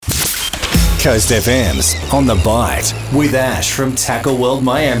Coast FM's On The Bite with Ash from Tackle World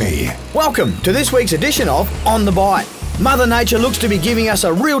Miami. Welcome to this week's edition of On The Bite. Mother Nature looks to be giving us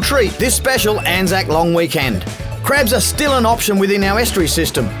a real treat this special Anzac long weekend. Crabs are still an option within our estuary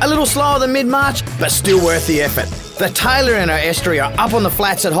system. A little slower than mid-March, but still worth the effort. The tailor in our estuary are up on the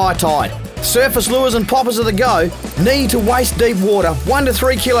flats at high tide. Surface lures and poppers are the go. Knee to waist deep water, 1 to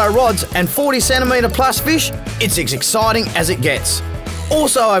 3 kilo rods and 40 centimetre plus fish. It's as exciting as it gets.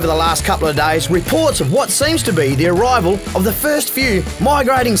 Also over the last couple of days, reports of what seems to be the arrival of the first few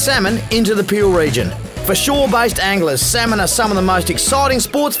migrating salmon into the Peel region. For shore-based anglers, salmon are some of the most exciting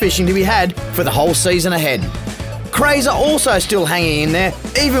sports fishing to be had for the whole season ahead. Crays are also still hanging in there,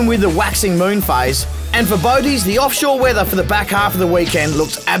 even with the waxing moon phase. And for boaties, the offshore weather for the back half of the weekend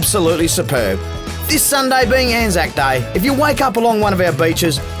looks absolutely superb. This Sunday being Anzac Day, if you wake up along one of our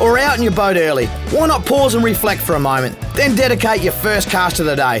beaches or out in your boat early, why not pause and reflect for a moment, then dedicate your first cast of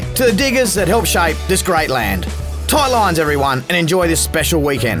the day to the diggers that help shape this great land. Tight lines, everyone, and enjoy this special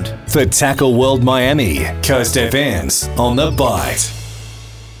weekend. For Tackle World Miami, Coast FM's On The Bite.